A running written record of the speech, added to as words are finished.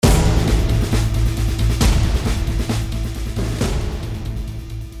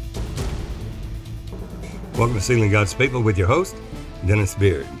Welcome to Sealing God's People with your host, Dennis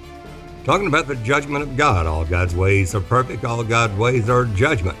Beard. Talking about the judgment of God. All God's ways are perfect. All God's ways are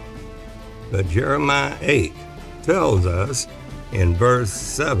judgment. But Jeremiah 8 tells us in verse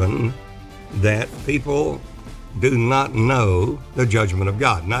 7 that people do not know the judgment of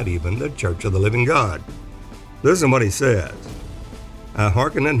God, not even the church of the living God. Listen to what he says. I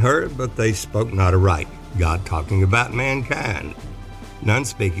hearkened and heard, but they spoke not aright. God talking about mankind, none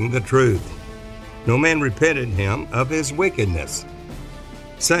speaking the truth. No man repented him of his wickedness,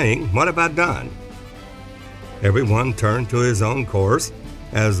 saying, What have I done? Every one turned to his own course,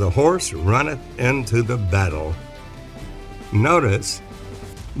 as the horse runneth into the battle. Notice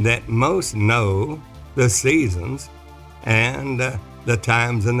that most know the seasons and the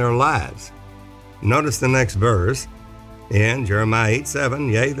times in their lives. Notice the next verse in Jeremiah 8:7.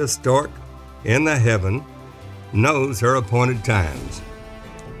 Yea, the stork in the heaven knows her appointed times,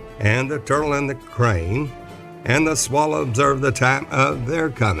 and the turtle and the crane and the swallow observe the time of their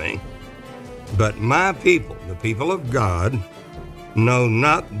coming. But my people, the people of God, know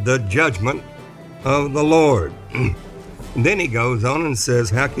not the judgment of the Lord. Then he goes on and says,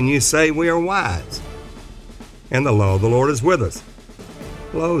 How can you say we are wise? And the law of the Lord is with us.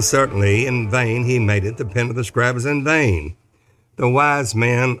 Lo, certainly in vain he made it, the pen of the scribe is in vain. The wise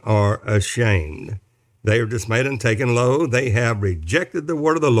men are ashamed. They are dismayed and taken low. They have rejected the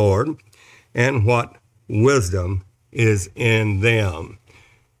word of the Lord, and what wisdom is in them.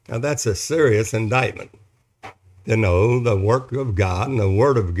 Now that's a serious indictment, to know the work of God and the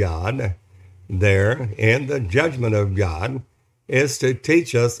word of God there, and the judgment of God is to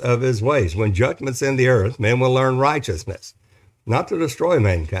teach us of his ways. When judgment's in the earth, men will learn righteousness, not to destroy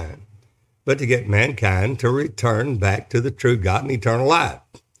mankind, but to get mankind to return back to the true God and eternal life.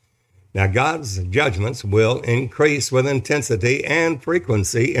 Now, God's judgments will increase with intensity and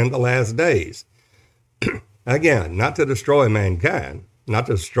frequency in the last days. Again, not to destroy mankind, not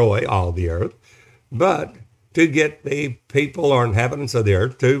to destroy all the earth, but to get the people or inhabitants of the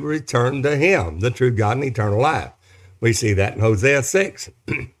earth to return to him, the true God and eternal life. We see that in Hosea 6.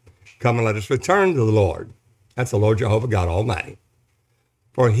 Come and let us return to the Lord. That's the Lord Jehovah God Almighty.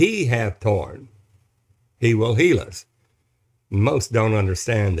 For he hath torn, he will heal us. Most don't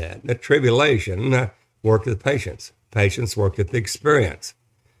understand that. The tribulation worketh patience. Patience worketh experience.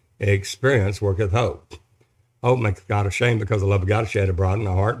 Experience worketh hope. Hope maketh God ashamed, because the love of God is shed abroad in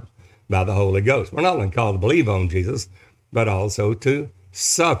the heart by the Holy Ghost. We're not only called to believe on Jesus, but also to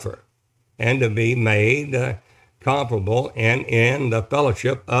suffer and to be made comparable and in the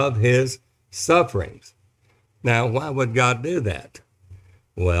fellowship of his sufferings. Now, why would God do that?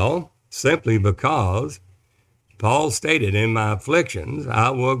 Well, simply because Paul stated, in my afflictions I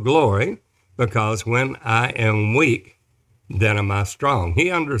will glory, because when I am weak, then am I strong.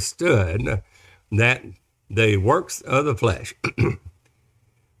 He understood that the works of the flesh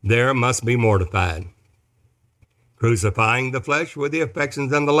there must be mortified, crucifying the flesh with the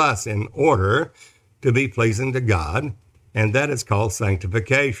affections and the lusts, in order to be pleasing to God, and that is called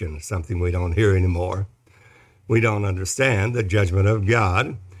sanctification, something we don't hear anymore. We don't understand the judgment of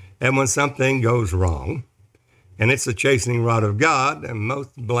God, and when something goes wrong, and it's the chastening rod of God, and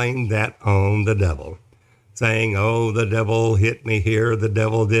most blame that on the devil, saying, oh, the devil hit me here, the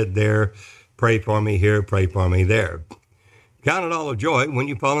devil did there, pray for me here, pray for me there. Count it all a joy when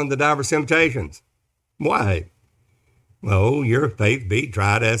you fall into diverse temptations. Why? Oh, your faith be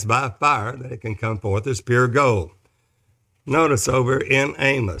tried as by fire, that it can come forth as pure gold. Notice over in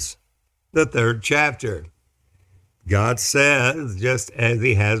Amos, the 3rd chapter, God says, just as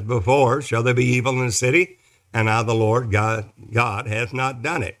he has before, shall there be evil in the city? And I, the Lord God hath not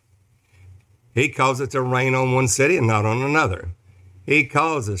done it. He causeth to rain on one city and not on another. He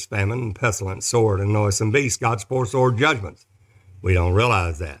causes famine, pestilence, sword, and noisome beast, God's four sword judgments. We don't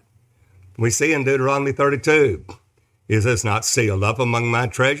realize that. We see in Deuteronomy 32, is this not sealed up among my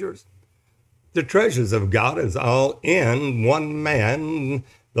treasures? The treasures of God is all in one man,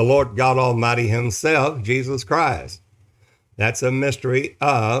 the Lord God Almighty himself, Jesus Christ. That's a mystery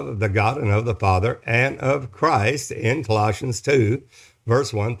of the God and of the Father and of Christ in Colossians 2,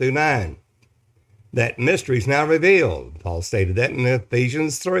 verse 1 through 9. That mystery is now revealed. Paul stated that in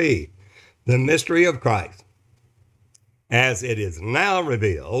Ephesians 3. The mystery of Christ, as it is now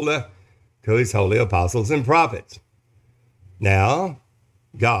revealed to his holy apostles and prophets. Now,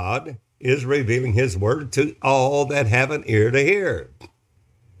 God is revealing his word to all that have an ear to hear.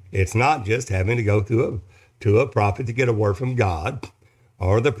 It's not just having to go to a prophet to get a word from God,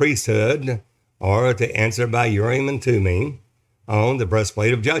 or the priesthood, or to answer by Urim and Thummim on the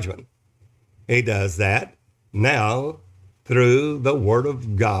breastplate of judgment. He does that now through the Word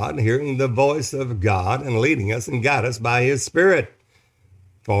of God, hearing the voice of God and leading us and guide us by His Spirit.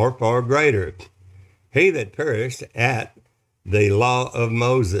 Far, far greater. He that perished at the law of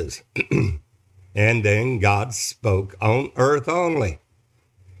Moses. And then God spoke on earth only.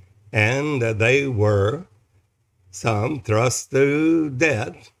 And they were some thrust through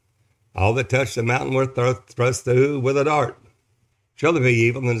death. All that touched the mountain were thrust through with a dart. Shall there be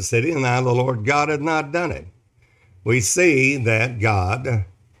evil in the city, and I, the Lord God, have not done it? We see that God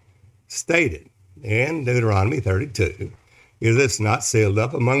stated in Deuteronomy 32, is this not sealed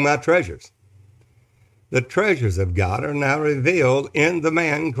up among my treasures? The treasures of God are now revealed in the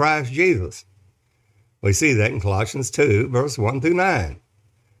man Christ Jesus. We see that in Colossians 2, verse 1 through 9.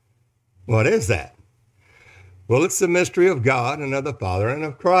 What is that? Well, it's the mystery of God and of the Father and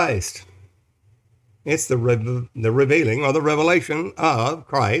of Christ. It's the revealing or the revelation of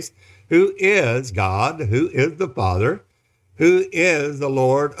Christ, who is God, who is the Father, who is the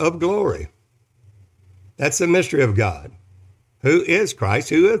Lord of glory. That's the mystery of God, who is Christ,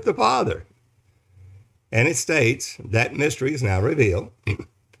 who is the Father. And it states that mystery is now revealed.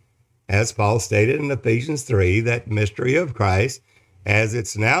 As Paul stated in Ephesians 3, that mystery of Christ, as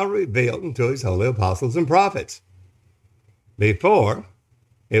it's now revealed unto his holy apostles and prophets. Before,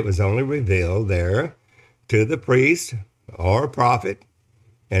 it was only revealed there to the priest or prophet.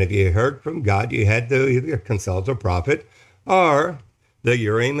 And if you heard from God, you had to either consult a prophet or the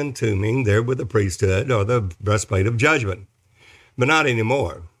Urim and Thummim there with the priesthood or the breastplate of judgment. But not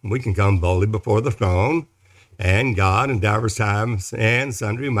anymore. We can come boldly before the throne, and God in divers times and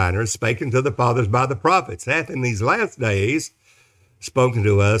sundry manners spake unto the fathers by the prophets, hath in these last days spoken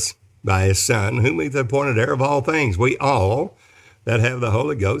to us by his Son, whom he hath appointed heir of all things. We all that have the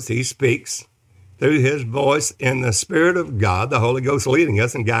Holy Ghost, he speaks through his voice in the Spirit of God, the Holy Ghost leading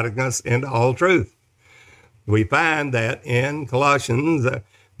us and guiding us into all truth. We find that in Colossians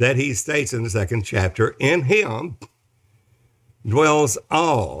that he states in the 2nd chapter, in him dwells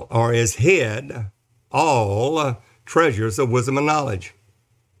all, or is hid all treasures of wisdom and knowledge.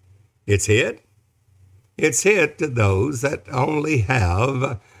 It's hid. It's hid to those that only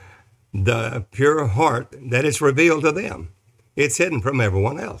have the pure heart that is revealed to them. It's hidden from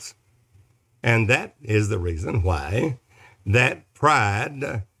everyone else. And that is the reason why that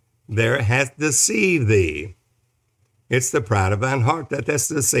pride there hath deceived thee. It's the pride of thine heart that hath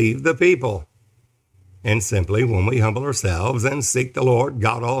deceived the people. And simply when we humble ourselves and seek the Lord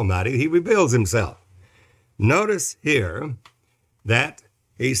God Almighty, he reveals himself. Notice here that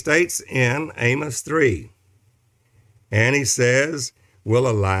he states in Amos 3, and he says, will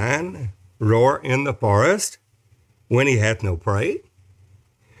a lion roar in the forest when he hath no prey?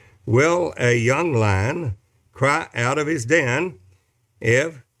 Will a young lion cry out of his den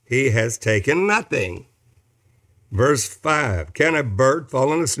if he has taken nothing? Verse 5, can a bird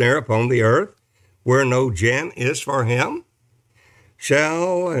fall in a snare upon the earth where no gin is for him?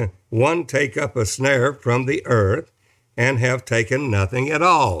 Shall one take up a snare from the earth and have taken nothing at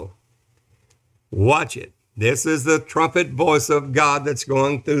all? Watch it. This is the trumpet voice of God that's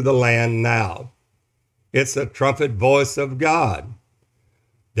going through the land now. It's the trumpet voice of God.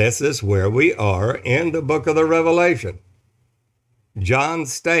 This is where we are in the book of the Revelation. John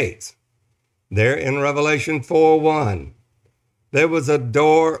states there in Revelation 4:1, there was a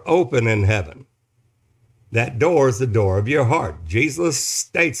door open in heaven. That door is the door of your heart. Jesus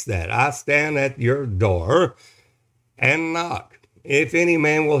states that. I stand at your door and knock. If any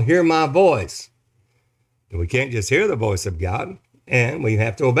man will hear my voice. We can't just hear the voice of God, and we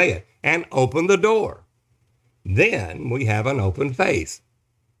have to obey it and open the door. Then we have an open face.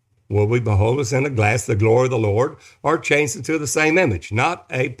 Will we behold us in a glass the glory of the Lord, or changed into the same image? Not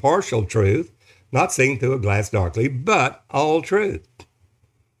a partial truth, not seen through a glass darkly, but all truth.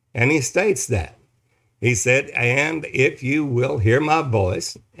 And he states that. He said, and if you will hear my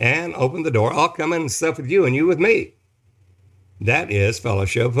voice and open the door, I'll come in and sup with you and you with me. That is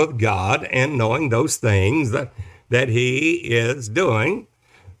fellowship with God and knowing those things that he is doing.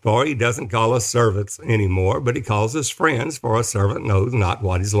 For he doesn't call us servants anymore, but he calls us friends, for a servant knows not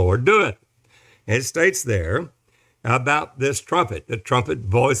what his Lord doeth. It states there about this trumpet, the trumpet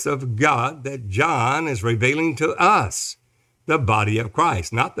voice of God that John is revealing to us, the body of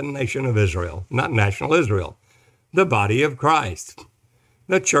Christ, not the nation of Israel, not national Israel, the body of Christ,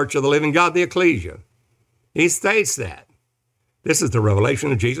 the church of the living God, the ecclesia. He states that. This is the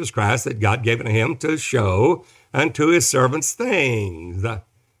revelation of Jesus Christ that God gave unto him to show unto his servants things,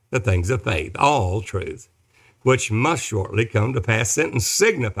 the things of faith, all truth, which must shortly come to pass, sent and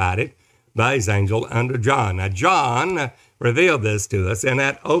signified it by his angel unto John. Now, John revealed this to us in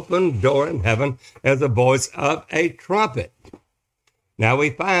that open door in heaven as the voice of a trumpet. Now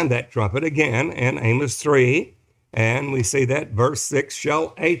we find that trumpet again in Amos 3, and we see that verse 6,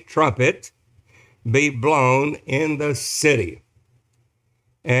 shall a trumpet be blown in the city,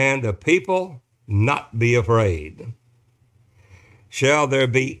 and the people not be afraid. Shall there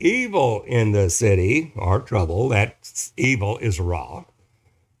be evil in the city, or trouble? That evil is Ra,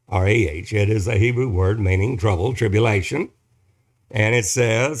 R-A-H. It is a Hebrew word meaning trouble, tribulation. And it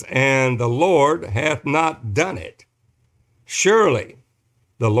says, and the Lord hath not done it. Surely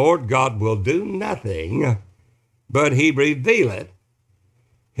the Lord God will do nothing, but he revealeth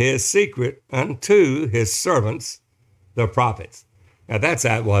his secret unto his servants, the prophets. Now that's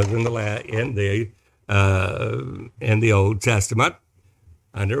how it was in the Old Testament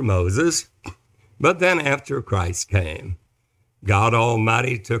under Moses. But then after Christ came, God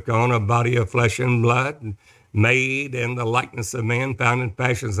Almighty took on a body of flesh and blood, made in the likeness of man, found in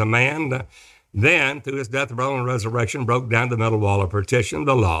fashions of man. Then, through his death, burial, and resurrection, broke down the middle wall of partition,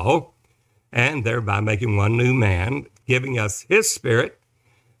 the law, and thereby making one new man, giving us his spirit,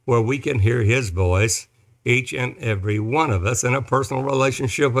 where we can hear his voice, each and every one of us, in a personal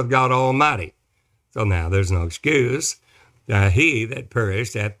relationship with God Almighty. So now there's no excuse. He that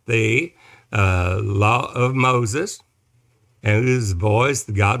perished at the law of Moses, and whose voice,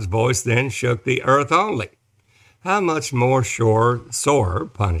 God's voice, then shook the earth only. How much more sore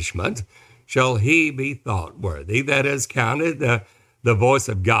punishment shall he be thought worthy that is counted the voice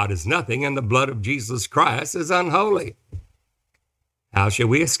of God is nothing, and the blood of Jesus Christ is unholy? How shall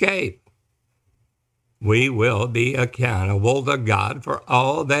we escape? We will be accountable to God for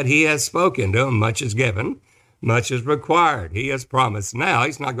all that he has spoken. To him much is given, much is required. He has promised now,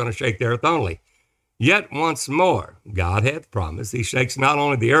 he's not going to shake the earth only. Yet once more, God hath promised he shakes not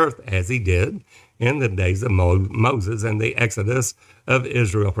only the earth as he did in the days of Moses and the exodus of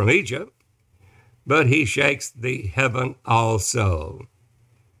Israel from Egypt, but he shakes the heaven also,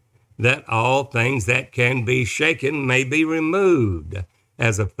 that all things that can be shaken may be removed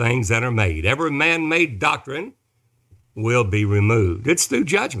as of things that are made. Every man-made doctrine will be removed. It's through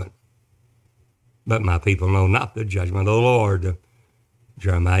judgment. But my people know not the judgment of the Lord.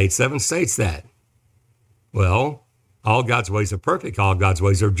 Jeremiah 8:7 states that. Well, all God's ways are perfect. All God's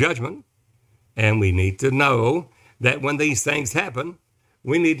ways are judgment. And we need to know that when these things happen,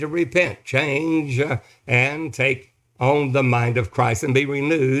 we need to repent, change, and take on the mind of Christ and be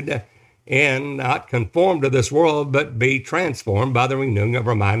renewed and not conform to this world, but be transformed by the renewing of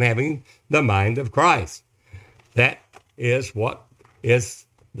our mind, having the mind of Christ. That is what is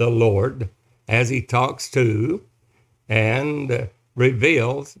the Lord as he talks to and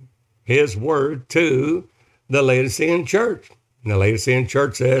reveals his word to the Laodicean church. And the Laodicean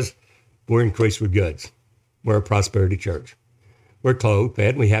church says, we're increased with goods. We're a prosperity church. We're clothed,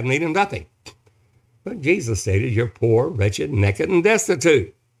 fed, we have need of nothing. But Jesus stated, you're poor, wretched, naked, and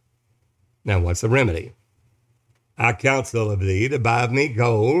destitute. Now, what's the remedy? I counsel of thee to buy of me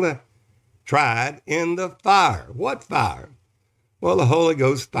gold, tried in the fire. What fire? Well, the Holy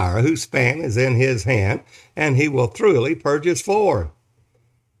Ghost fire, whose fan is in his hand, and he will thoroughly purge his floor.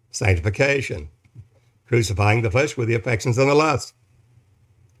 Sanctification. Crucifying the flesh with the affections and the lusts.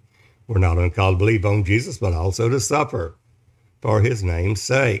 We're not only called to believe on Jesus, but also to suffer for his name's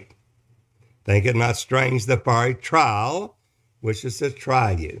sake. Think it not strange the fiery trial, which is to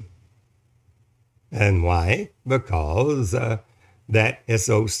try you. And why? Because that is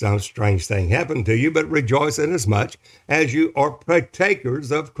some strange thing happened to you, but rejoice inasmuch as you are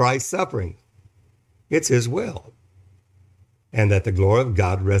partakers of Christ's suffering. It's his will. And that the glory of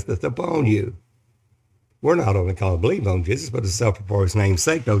God resteth upon you. We're not only called to believe on Jesus, but to suffer for his name's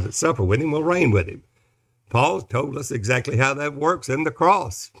sake. Those that suffer with him will reign with him. Paul told us exactly how that works in the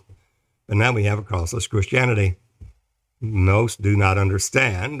cross. But now we have a crossless Christianity. Most do not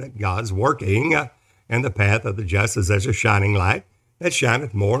understand that God's working, and the path of the just is as a shining light that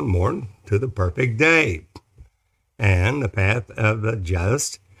shineth more and more to the perfect day. And the path of the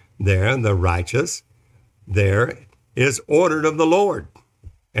just, there, the righteous, there is ordered of the Lord.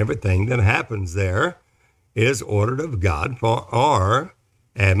 Everything that happens there is ordered of God for our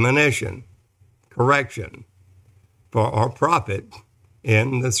admonition, correction, for our profit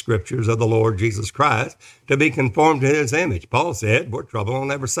in the scriptures of the Lord Jesus Christ, to be conformed to his image. Paul said, we're troubled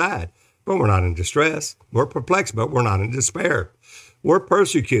on every side, but we're not in distress. We're perplexed, but we're not in despair. We're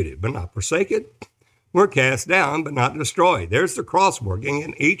persecuted, but not forsaken. We're cast down, but not destroyed. There's the cross working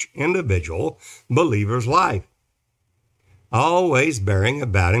in each individual believer's life. Always bearing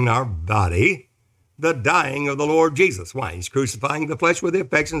about in our body the dying of the Lord Jesus. Why? He's crucifying the flesh with the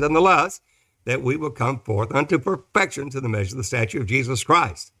affections and the lusts, that we will come forth unto perfection to the measure of the stature of Jesus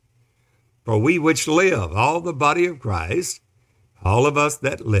Christ. For we which live, all the body of Christ, all of us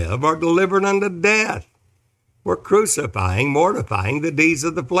that live, are delivered unto death. We're crucifying, mortifying the deeds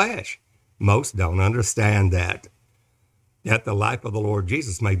of the flesh. Most don't understand that the life of the Lord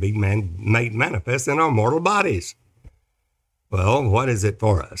Jesus may be made manifest in our mortal bodies. Well, what is it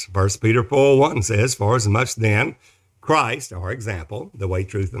for us? 1 Peter 4:1 says, For as much then Christ, our example, the way,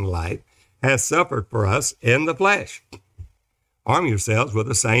 truth, and life, has suffered for us in the flesh. Arm yourselves with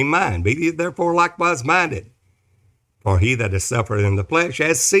the same mind. Be ye therefore likewise minded. For he that has suffered in the flesh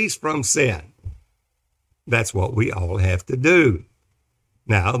has ceased from sin. That's what we all have to do.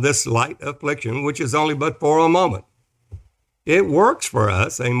 Now, this light affliction, which is only but for a moment, it works for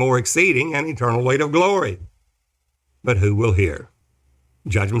us a more exceeding and eternal weight of glory. But who will hear?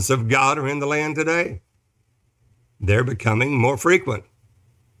 Judgments of God are in the land today. They're becoming more frequent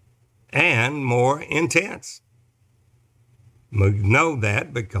and more intense. We know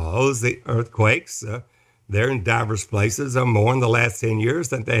that because the earthquakes, they're in diverse places, are more in the last 10 years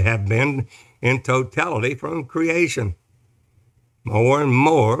than they have been in totality from creation. More and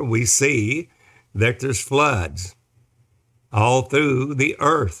more we see that there's floods all through the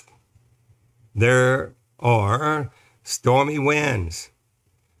earth. There are stormy winds.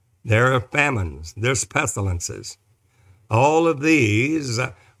 There are famines. There's pestilences. All of these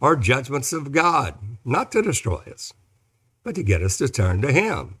are judgments of God, not to destroy us, but to get us to turn to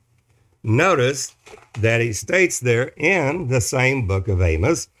him. Notice that he states there in the same book of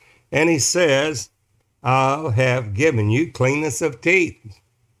Amos, and he says, I have given you cleanness of teeth.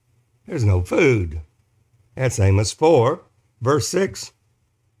 There's no food. That's Amos 4, verse 6.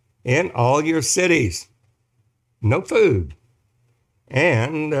 In all your cities, no food,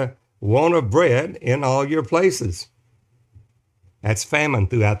 and want of bread in all your places. That's famine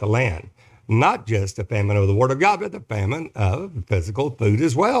throughout the land. Not just the famine of the word of God, but the famine of physical food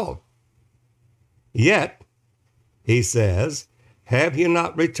as well. Yet, he says, have you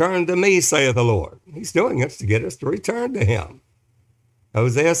not returned to me, saith the Lord? He's doing it to get us to return to him.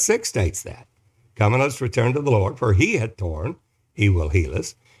 Hosea 6 states that. Come and let us return to the Lord, for he hath torn, he will heal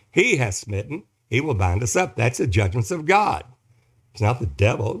us. He hath smitten, he will bind us up. That's the judgments of God. It's not the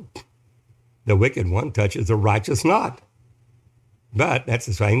devil. The wicked one touches the righteous not. But that's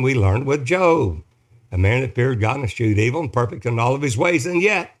the same we learned with Job. A man that feared God and eschewed evil and perfect in all of his ways. And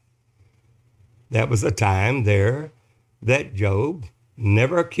yet, that was a time there that Job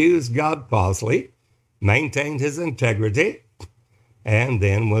never accused God falsely, maintained his integrity, and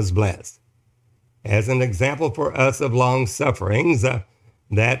then was blessed. As an example for us of long sufferings,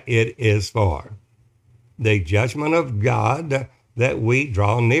 that it is for the judgment of God that we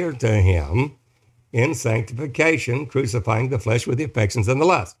draw near to him in sanctification, crucifying the flesh with the affections and the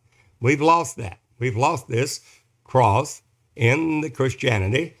lust. We've lost that. We've lost this cross in the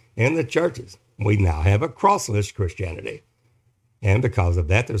Christianity, in the churches. We now have a crossless Christianity. And because of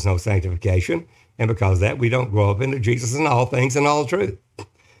that, there's no sanctification. And because of that, we don't grow up into Jesus in all things and all truth.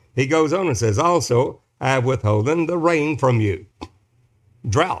 He goes on and says, also, I have withholden the rain from you.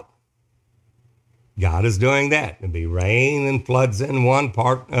 Drought. God is doing that. There'll be rain and floods in one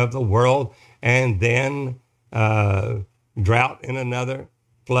part of the world, and then drought in another,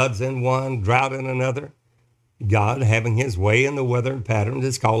 floods in one, drought in another. God having his way in the weather patterns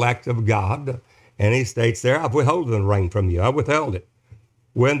is called act of God. And he states there, I've withholden the rain from you. I withheld it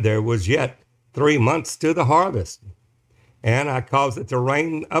when there was yet 3 months to the harvest. And I caused it to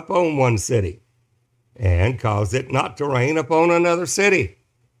rain upon one city and caused it not to rain upon another city.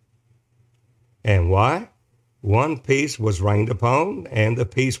 And why? One piece was rained upon, and the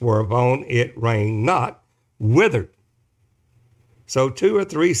piece whereupon it rained not withered. So 2 or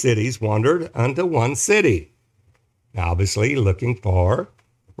 3 cities wandered unto one city, obviously looking for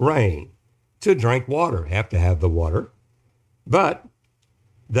rain. To drink water, have to have the water. But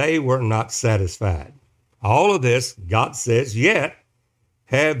they were not satisfied. All of this, God says, yet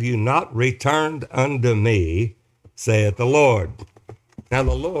have you not returned unto me, saith the Lord. Now,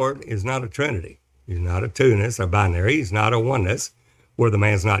 the Lord is not a trinity. He's not a two-ness, a binary. He's not a oneness, where the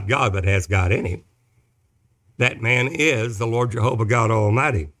man's not God, but has God in him. That man is the Lord Jehovah God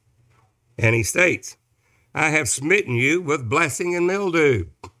Almighty. And he states, I have smitten you with blessing and mildew.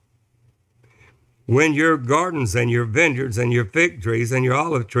 When your gardens and your vineyards and your fig trees and your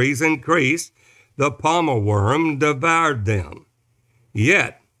olive trees increased, the palmer worm devoured them.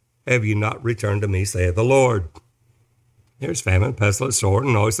 Yet have you not returned to me, saith the Lord. There's famine, pestilence, sword,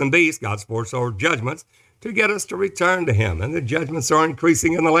 and noisome beast, God's 4 sword judgments, to get us to return to him. And the judgments are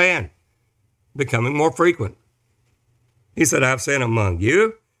increasing in the land, becoming more frequent. He said, I've sent among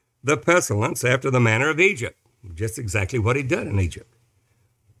you the pestilence after the manner of Egypt. Just exactly what he did in Egypt.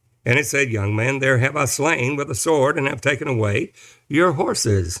 And it said, young man, there have I slain with a sword, and have taken away your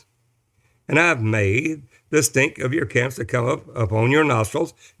horses. And I have made the stink of your camps to come up upon your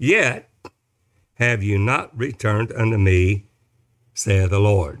nostrils, yet have you not returned unto me, saith the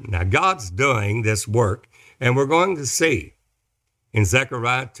Lord. Now God's doing this work, and we're going to see in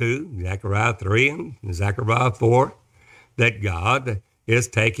Zechariah 2, Zechariah 3, and Zechariah 4, that God is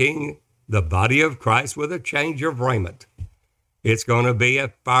taking the body of Christ with a change of raiment. It's going to be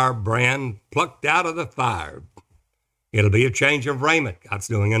a firebrand plucked out of the fire. It'll be a change of raiment. God's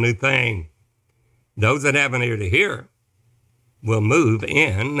doing a new thing. Those that have an ear to hear will move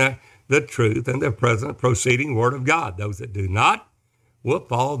in the truth and the present proceeding word of God. Those that do not will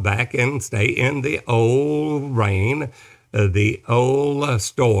fall back and stay in the old reign, the old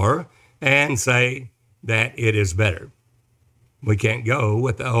store, and say that it is better. We can't go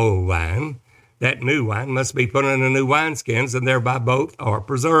with the old wine. That new wine must be put in the new wineskins, and thereby both are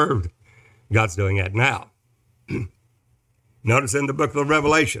preserved. God's doing that now. Notice in the book of the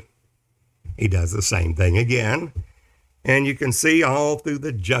Revelation, he does the same thing again. And you can see all through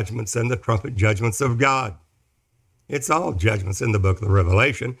the judgments and the trumpet judgments of God. It's all judgments in the book of the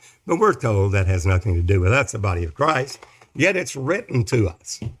Revelation, but we're told that has nothing to do with us, the body of Christ. Yet it's written to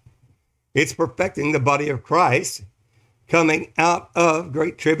us. It's perfecting the body of Christ, coming out of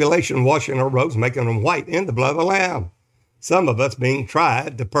great tribulation, washing our robes, making them white in the blood of the Lamb. Some of us being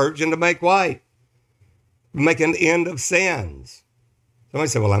tried to purge and to make white, make an end of sins. Somebody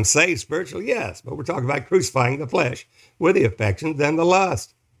said, well, I'm saved spiritually. Yes, but we're talking about crucifying the flesh with the affections and the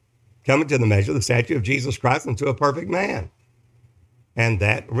lust, coming to the measure of the stature of Jesus Christ into a perfect man. And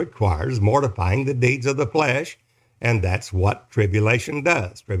that requires mortifying the deeds of the flesh, and that's what tribulation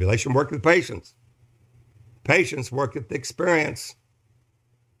does. Tribulation works with patience. Patience worketh experience,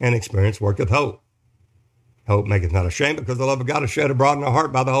 and experience worketh hope. Hope maketh not ashamed, because the love of God is shed abroad in our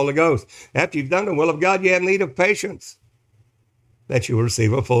heart by the Holy Ghost. After you've done the will of God, you have need of patience, that you will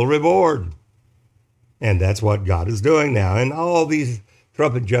receive a full reward. And that's what God is doing now. And all these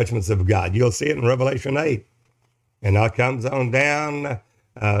trumpet judgments of God, you'll see it in Revelation 8. And now it comes on down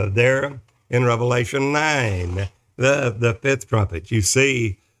there in Revelation 9, the fifth trumpet. You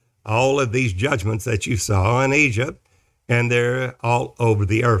see all of these judgments that you saw in Egypt, and they're all over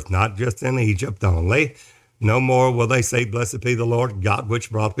the earth, not just in Egypt only. No more will they say, blessed be the Lord God,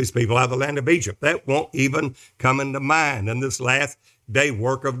 which brought these people out of the land of Egypt. That won't even come into mind in this last day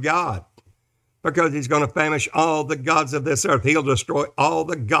work of God, because he's going to famish all the gods of this earth. He'll destroy all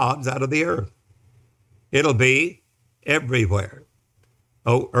the gods out of the earth. It'll be everywhere.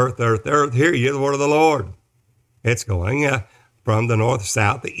 Oh, earth, earth, earth, hear ye the word of the Lord. It's going from the north,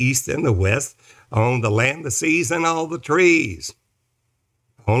 south, the east, and the west, on the land, the seas, and all the trees.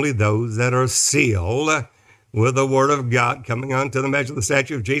 Only those that are sealed with the word of God coming unto the measure of the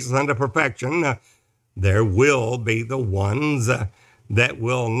stature of Jesus unto perfection, there will be the ones that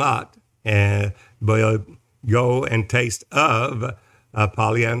will not go and taste of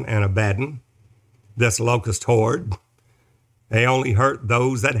Apollyon and Abaddon, this locust horde. They only hurt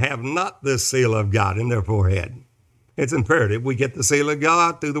those that have not the seal of God in their forehead. It's imperative we get the seal of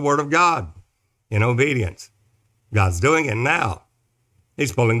God through the word of God in obedience. God's doing it now.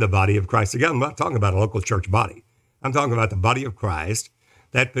 He's pulling the body of Christ together. I'm not talking about a local church body. I'm talking about the body of Christ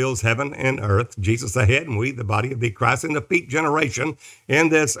that fills heaven and earth. Jesus the head, and we the body of the Christ in the feet generation in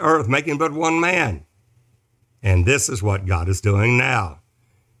this earth, making but one man. And this is what God is doing now,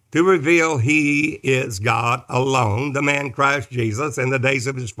 to reveal he is God alone. The man Christ Jesus in the days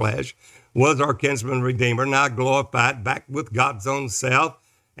of his flesh was our kinsman redeemer, now glorified back with God's own self.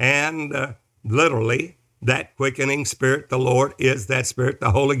 And literally, that quickening spirit, the Lord is that spirit,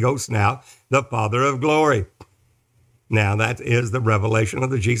 the Holy Ghost now, the Father of glory. Now that is the revelation of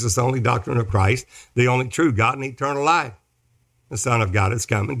the Jesus-only doctrine of Christ, the only true God and eternal life. The Son of God has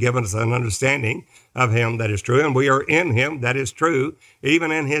come and given us an understanding of him that is true, and we are in him that is true,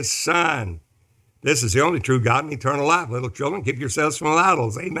 even in his Son. This is the only true God and eternal life. Little children, keep yourselves from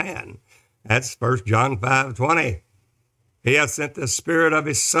idols. Amen. That's 1 John 5:20. He has sent the Spirit of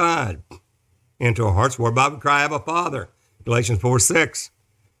his Son into our hearts, whereby we cry, Abba, Father. Galatians 4:6.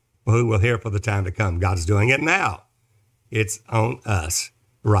 Well, who will hear for the time to come? God's doing it now. It's on us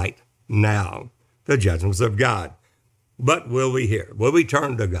right now, the judgments of God. But will we hear? Will we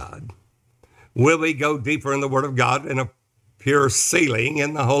turn to God? Will we go deeper in the Word of God in a pure sealing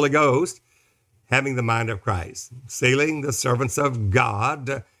in the Holy Ghost, having the mind of Christ, sealing the servants of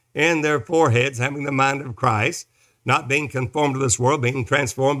God in their foreheads, having the mind of Christ, not being conformed to this world, being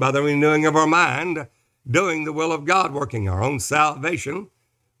transformed by the renewing of our mind, doing the will of God, working our own salvation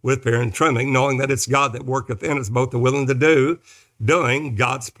with fear and trembling, knowing that it's God that worketh in us both the willing to do, doing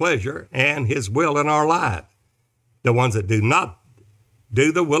God's pleasure and his will in our life. The ones that do not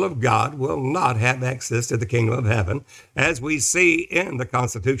do the will of God will not have access to the kingdom of heaven, as we see in the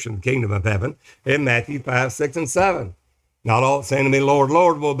Constitution of the kingdom of heaven in Matthew 5, 6, and 7. Not all saying to me, Lord,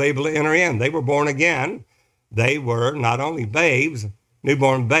 Lord, will be able to enter in. They were born again. They were not only babes,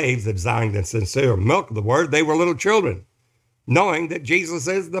 newborn babes that desiring the sincere milk of the word, they were little children, knowing that Jesus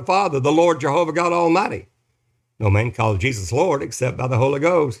is the Father, the Lord Jehovah God Almighty. No man called Jesus Lord except by the Holy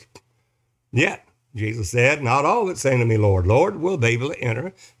Ghost. Yet, Jesus said, not all that say to me, Lord, Lord, will be able to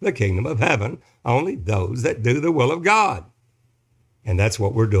enter the kingdom of heaven, only those that do the will of God. And that's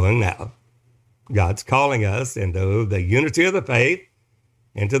what we're doing now. God's calling us into the unity of the faith,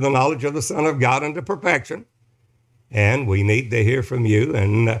 into the knowledge of the Son of God, into perfection. And we need to hear from you,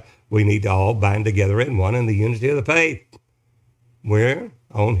 and we need to all bind together in one in the unity of the faith. We're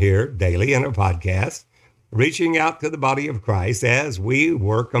on here daily in our podcast, reaching out to the body of Christ as we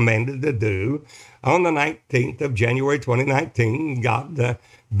were commanded to do. On the 19th of January 2019, God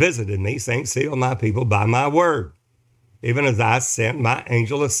visited me, saying, seal my people by my word. Even as I sent my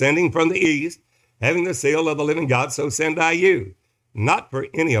angel ascending from the east, having the seal of the living God, so send I you. Not for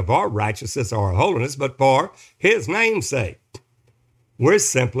any of our righteousness or holiness, but for his name's sake. We're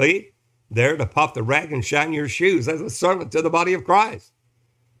simply there to pop the rag and shine your shoes as a servant to the body of Christ.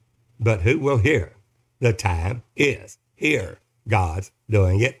 But who will hear? The time is here. God's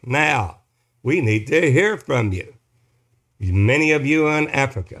doing it now. We need to hear from you. Many of you in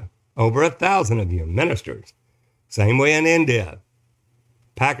Africa, over 1,000 of you ministers. Same way in India,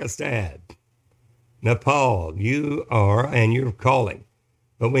 Pakistan, Nepal, you are and you're calling.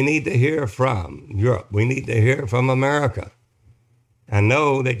 But we need to hear from Europe. We need to hear from America. I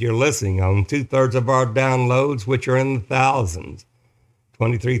know that you're listening on 2/3 of our downloads, which are in the thousands,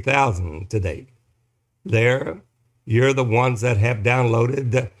 23,000 to date. There, you're the ones that have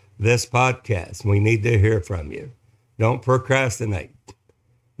downloaded this podcast. We need to hear from you. Don't procrastinate.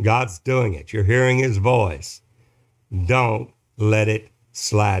 God's doing it. You're hearing his voice. Don't let it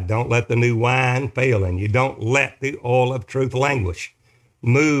slide. Don't let the new wine fail in you. Don't let the oil of truth languish.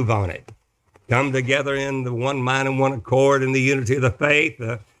 Move on it. Come together in the one mind and one accord in the unity of the faith,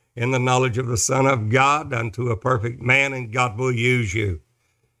 in the knowledge of the Son of God unto a perfect man, and God will use you.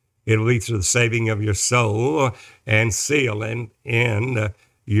 It will be through the saving of your soul and sealing in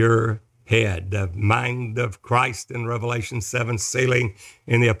your head. The mind of Christ in Revelation 7, sealing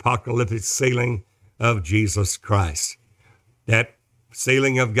in the apocalyptic sealing of Jesus Christ. That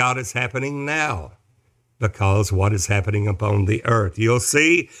sealing of God is happening now because what is happening upon the earth. You'll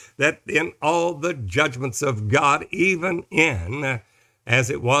see that in all the judgments of God, even in as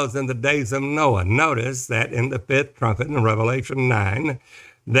it was in the days of Noah. Notice that in the fifth trumpet in Revelation 9,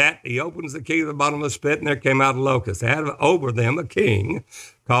 that he opens the key of the bottomless pit, and there came out locusts. They had over them a king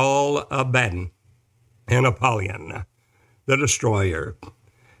called Abaddon and Apollyon, the destroyer.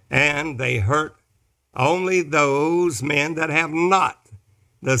 And they hurt only those men that have not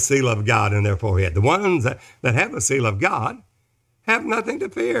the seal of God in their forehead. The ones that have the seal of God have nothing to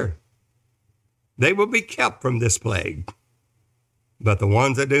fear. They will be kept from this plague. But the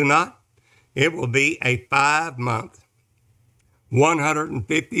ones that do not, it will be a 5-month,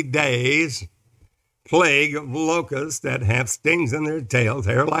 150 days plague of locusts that have stings in their tails,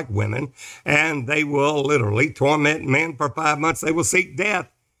 hair like women, and they will literally torment men for 5 months. They will seek death.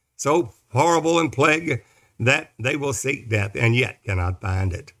 So horrible and plague that they will seek death and yet cannot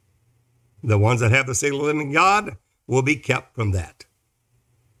find it. The ones that have the seal of the living God will be kept from that.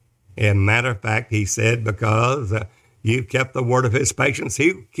 As a matter of fact, he said, because you've kept the word of his patience,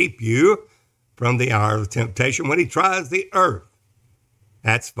 he'll keep you from the hour of temptation when he tries the earth.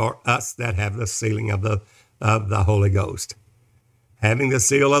 That's for us that have the sealing of the Holy Ghost. Having the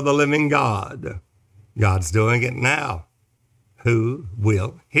seal of the living God. God's doing it now. Who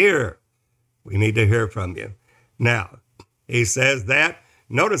will hear? We need to hear from you. Now, he says that,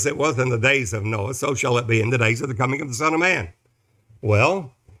 notice it was in the days of Noah, so shall it be in the days of the coming of the Son of Man.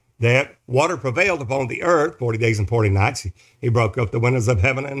 Well, that water prevailed upon the earth 40 days and 40 nights. He broke up the windows of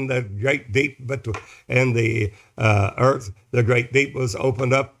heaven, and the great deep, and the earth, the great deep was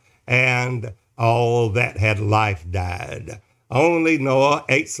opened up, and all that had life died. Only Noah,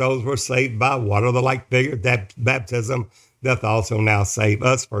 8 souls were saved by water. The like figure, that baptism doth also now save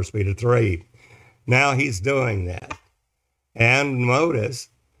us, 1 Peter 3. Now he's doing that. And notice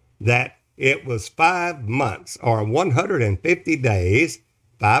that it was 5 months, or 150 days,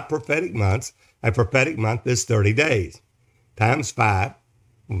 5 prophetic months. A prophetic month is 30 days times 5,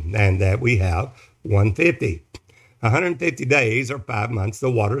 and that we have 150. 150 days or 5 months, the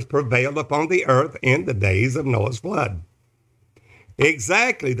waters prevailed upon the earth in the days of Noah's flood.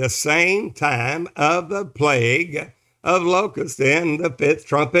 Exactly the same time of the plague of locusts and the fifth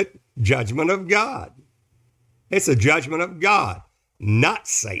trumpet judgment of God. It's a judgment of God, not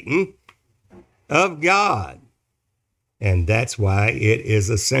Satan, of God. And that's why it is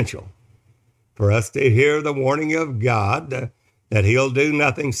essential for us to hear the warning of God that he'll do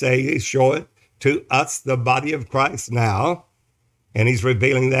nothing, say he showeth to us the body of Christ now. And he's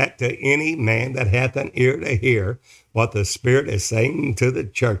revealing that to any man that hath an ear to hear what the Spirit is saying to the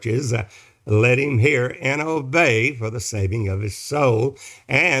churches. Let him hear and obey for the saving of his soul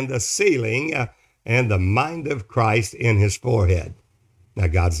and the sealing and the mind of Christ in his forehead. Now,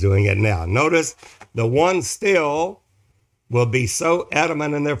 God's doing it now. Notice the one still will be so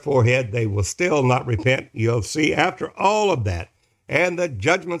adamant in their forehead, they will still not repent. You'll see after all of that and the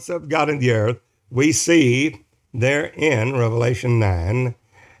judgments of God in the earth, we see there in Revelation 9,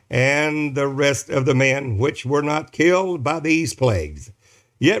 and the rest of the men which were not killed by these plagues,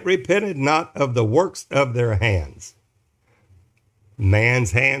 yet repented not of the works of their hands.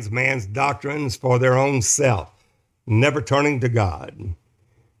 Man's hands, man's doctrines for their own self, never turning to God,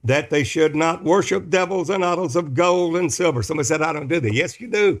 that they should not worship devils and idols of gold and silver. Somebody said, I don't do that. Yes, you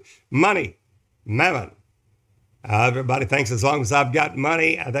do. Money, mammon. Everybody thinks as long as I've got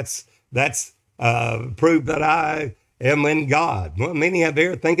money, that's prove that I am in God. Well, many have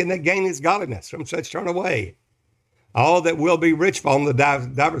erred thinking that gain is godliness. From such turn away. All that will be rich fall in the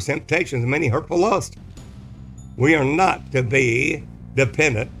diverse temptations and many hurtful lusts. We are not to be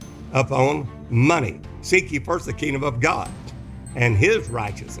dependent upon money. Seek ye first the kingdom of God and his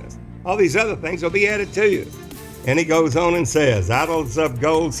righteousness. All these other things will be added to you. And he goes on and says, idols of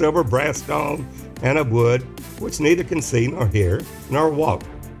gold, silver, brass, stone, and of wood, which neither can see nor hear nor walk.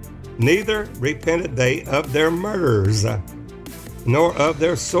 Neither repented they of their murders, nor of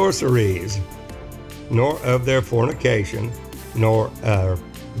their sorceries, nor of their fornication, nor of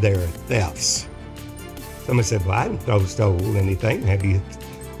their thefts. Somebody said, well, I haven't stolen anything. Have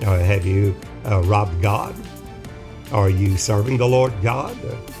you robbed God? Are you serving the Lord God?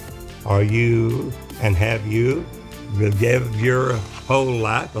 Are you and have you give your whole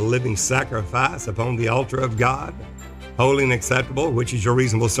life a living sacrifice upon the altar of God? Holy and acceptable, which is your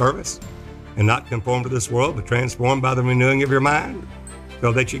reasonable service, and not conformed to this world, but transformed by the renewing of your mind,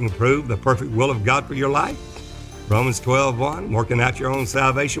 so that you can prove the perfect will of God for your life. Romans 12:1, working out your own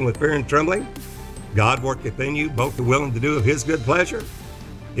salvation with fear and trembling. God worketh in you both the will and to do of his good pleasure.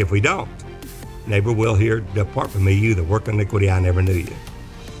 If we don't, neighbor, we'll hear, depart from me, you that work iniquity, I never knew you.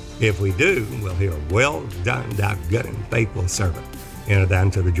 If we do, we'll hear, well done, thou good and faithful servant, enter thou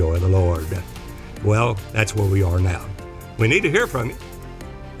into the joy of the Lord. Well, that's where we are now. We need to hear from you,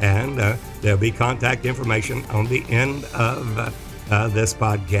 and there'll be contact information on the end of this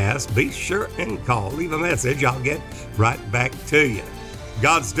podcast. Be sure and call, leave a message. I'll get right back to you.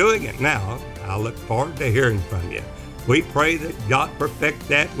 God's doing it now. I look forward to hearing from you. We pray that God perfect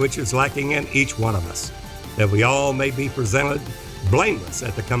that which is lacking in each one of us, that we all may be presented blameless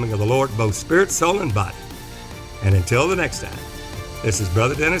at the coming of the Lord, both spirit, soul, and body. And until the next time, this is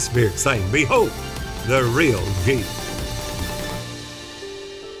Brother Dennis Beard saying, behold, the real Jesus.